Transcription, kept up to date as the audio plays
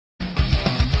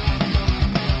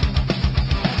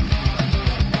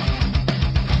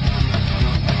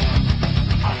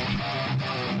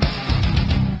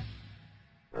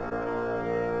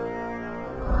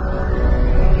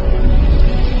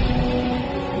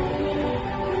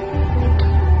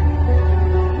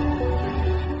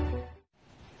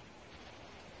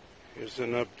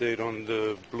an update on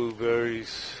the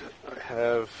blueberries. I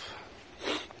have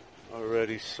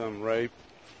already some ripe,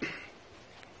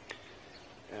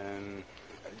 and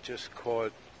I just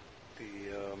caught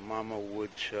the mama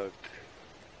woodchuck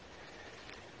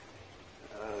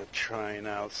trying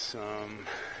out some.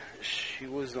 She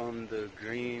was on the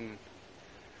green,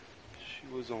 she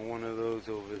was on one of those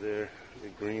over there, the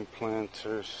green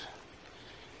planters,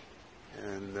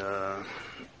 and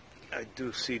I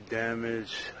do see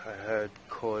damage. I had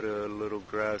caught a little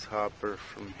grasshopper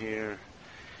from here,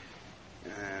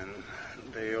 and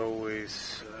they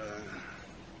always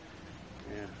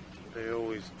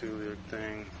do their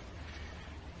thing.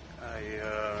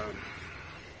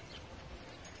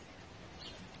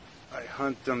 I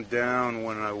hunt them down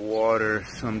when I water.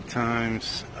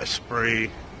 Sometimes I spray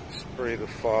the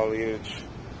foliage.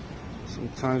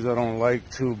 Sometimes I don't like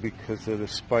to because of the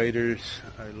spiders.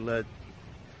 I let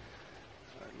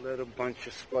a bunch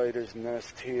of spiders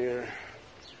nest here,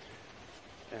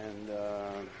 and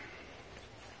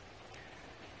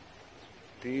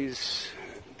these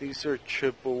are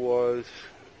Chippewas,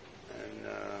 and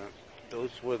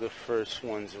those were the first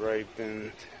ones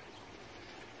ripened.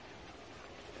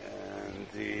 And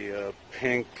the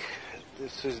pink,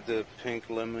 this is the pink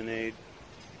lemonade.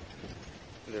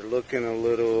 They're looking a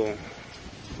little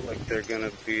like they're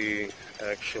gonna be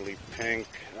actually pink.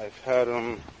 I've had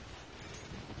them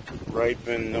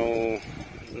ripen no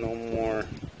more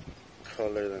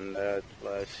color than that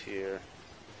last year,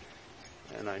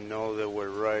 and I know that we're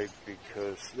ripe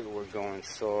because they were going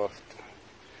soft.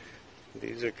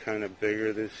 These are kind of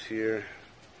bigger this year.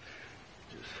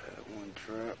 Just had one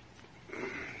drop.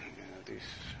 Yeah,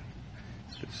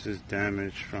 this is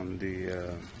damage from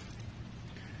the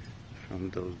from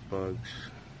those bugs.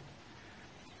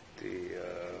 These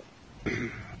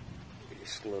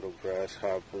little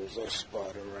grasshoppers are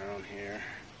spotted around here.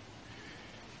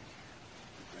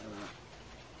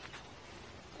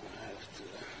 I have to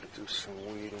do some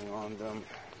weeding on them.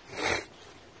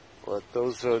 But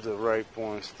those are the ripe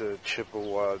ones, the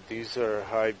Chippewa. These are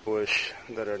high bush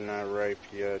that are not ripe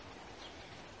yet.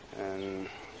 And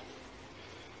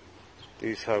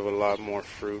these have a lot more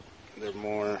fruit. They're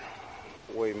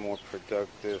way more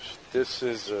productive. This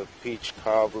is a peach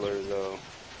cobbler though,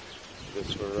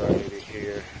 this variety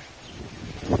here.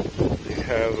 They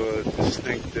have a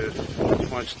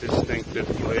much distinctive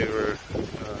flavor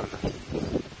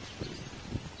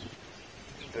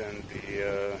than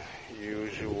the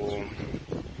usual.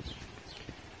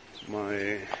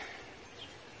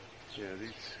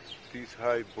 These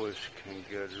high bush can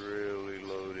get really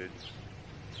loaded,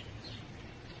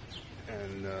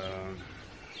 and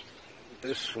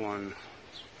this one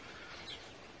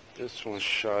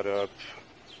shot up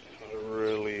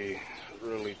really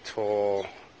tall.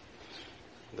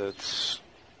 That's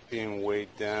being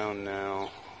weighed down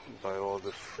now by all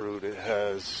the fruit it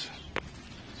has.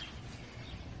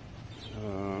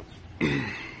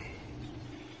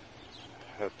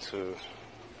 Had to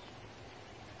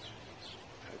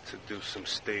do some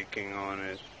staking on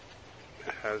it.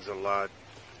 It has a lot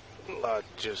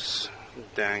just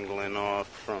dangling off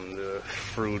from the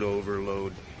fruit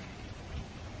overload.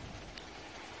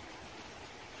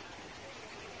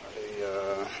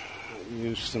 I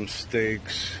used some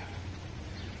stakes.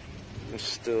 It's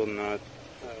still not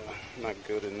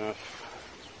good enough.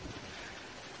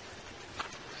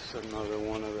 It's another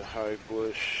one of the high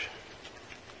bush.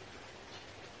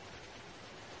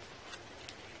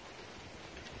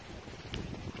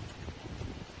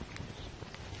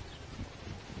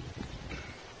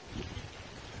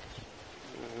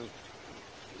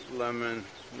 Lemon,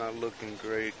 not looking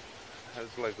great. Has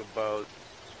like about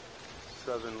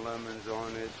 7 lemons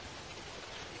on it.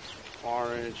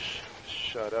 Orange,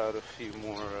 shot out a few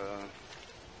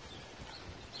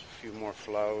more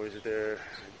flowers there.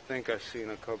 I think I've seen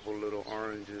a couple little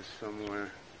oranges somewhere.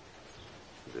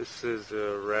 This is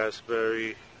a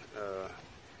raspberry,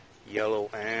 yellow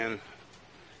Ann.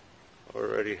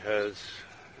 Already has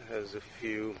a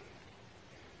few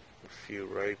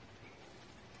ripe.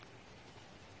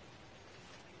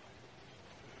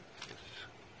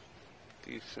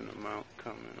 Decent amount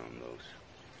coming on those.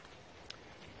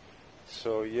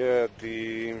 So yeah,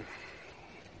 the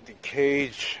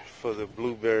cage for the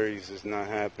blueberries is not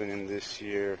happening this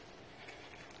year.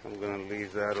 I'm gonna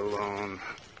leave that alone.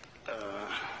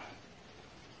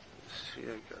 See,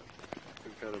 I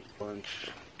got a bunch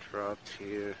dropped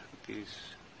here. These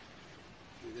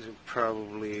are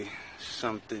probably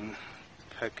something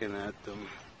pecking at them.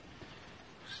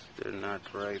 They're not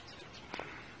ripe.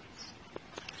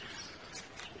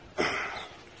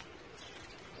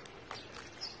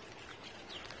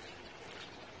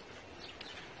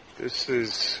 This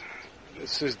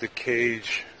is the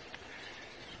cage,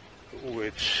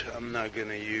 which I'm not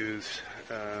gonna use.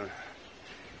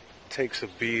 Takes a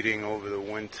beating over the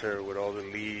winter with all the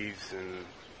leaves, and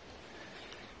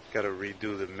got to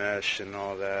redo the mesh and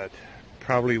all that.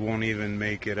 Probably won't even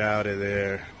make it out of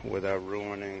there without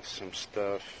ruining some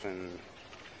stuff, and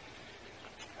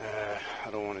I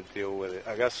don't want to deal with it.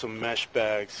 I got some mesh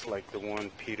bags like the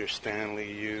one Peter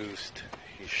Stanley used.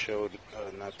 He showed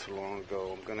not too long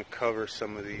ago. I'm gonna cover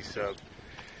some of these up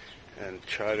and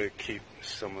try to keep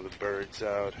some of the birds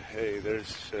out. Hey,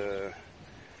 there's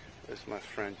my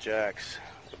friend Jax.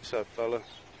 What's up, fella?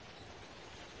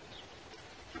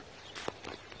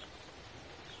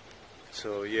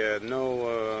 So yeah,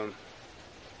 no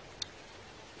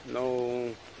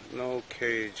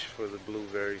cage for the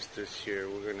blueberries this year.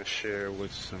 We're gonna share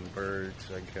with some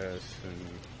birds, I guess, and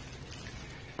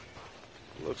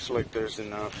looks like there's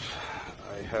enough.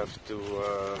 I have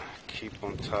to keep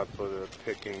on top of the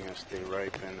picking as they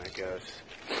ripen, I guess.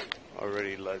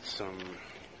 Already let some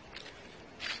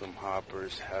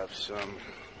hoppers have some.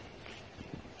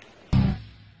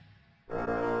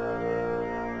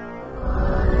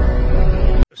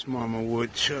 This mama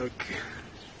woodchuck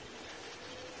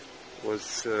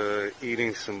was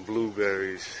eating some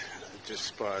blueberries. I just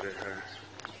spotted her.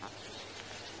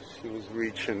 She was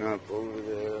reaching up over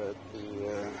there at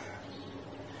the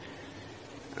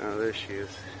oh, there she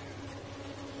is.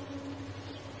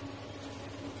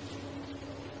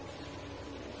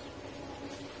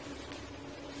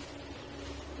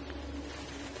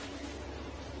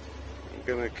 I'm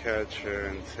gonna catch her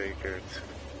and take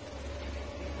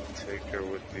her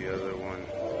with the other one,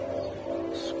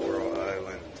 Squirrel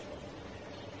Island.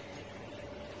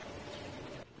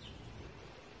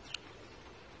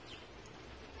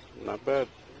 Not bad.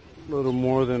 A little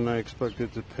more than I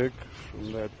expected to pick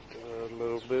from that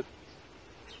little bit.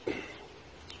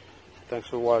 Thanks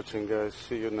for watching, guys.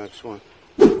 See you next one.